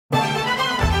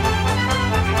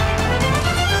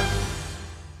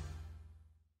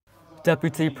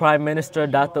Deputy Prime Minister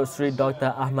Datuk Seri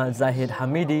Dr. Ahmad Zahid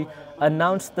Hamidi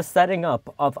announced the setting up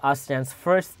of Asean's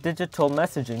first digital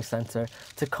messaging centre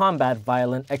to combat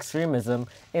violent extremism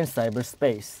in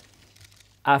cyberspace.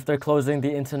 After closing the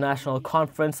International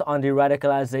Conference on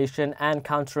De-radicalization and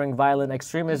Countering Violent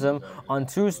Extremism on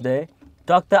Tuesday,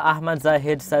 Dr. Ahmad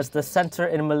Zahid says the centre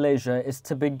in Malaysia is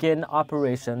to begin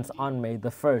operations on May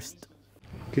the 1st.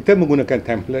 Kita menggunakan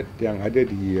template yang ada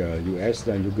di US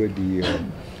dan juga di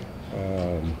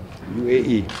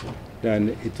UAE,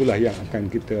 dan itulah yang akan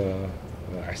kita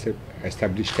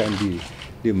establishkan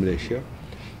di Malaysia,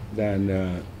 dan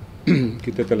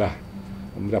kita telah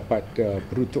mendapat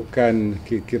peruntukan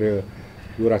kira-kira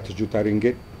 200 juta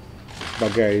ringgit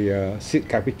sebagai seed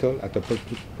capital atau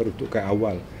peruntukan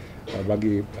awal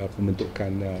bagi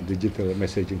pembentukan digital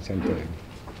messaging center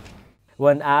ini.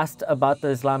 When asked about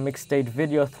the Islamic State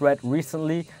video threat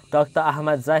recently, Dr.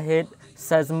 Ahmad Zahid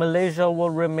says Malaysia will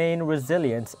remain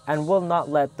resilient and will not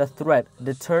let the threat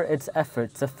deter its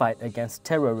effort to fight against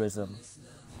terrorism.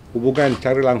 Hubungan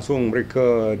cara langsung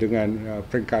mereka dengan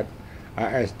peringkat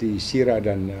IS di Syria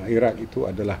dan Iraq itu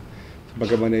adalah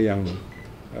sebagaimana yang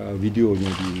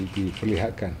videonya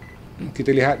diperlihatkan.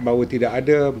 Kita lihat bahawa tidak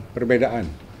ada perbezaan.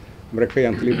 Mereka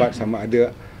yang terlibat sama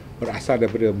ada berasal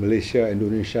daripada Malaysia,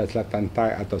 Indonesia, Selatan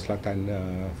Thai atau Selatan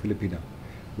Filipina.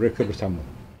 Mereka bersama.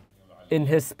 In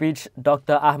his speech,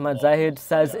 Dr. Ahmad Zahid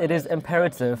says it is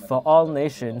imperative for all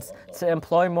nations to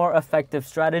employ more effective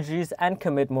strategies and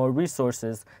commit more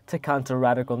resources to counter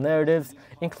radical narratives,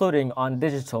 including on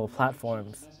digital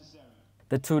platforms.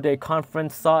 The two-day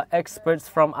conference saw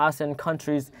experts from ASEAN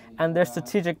countries and their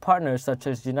strategic partners such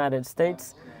as the United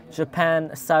States,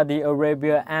 Japan, Saudi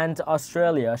Arabia, and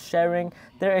Australia sharing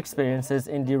their experiences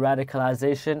in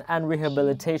de-radicalization and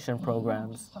rehabilitation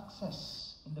programs.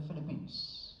 Success in the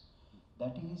Philippines.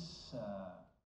 That is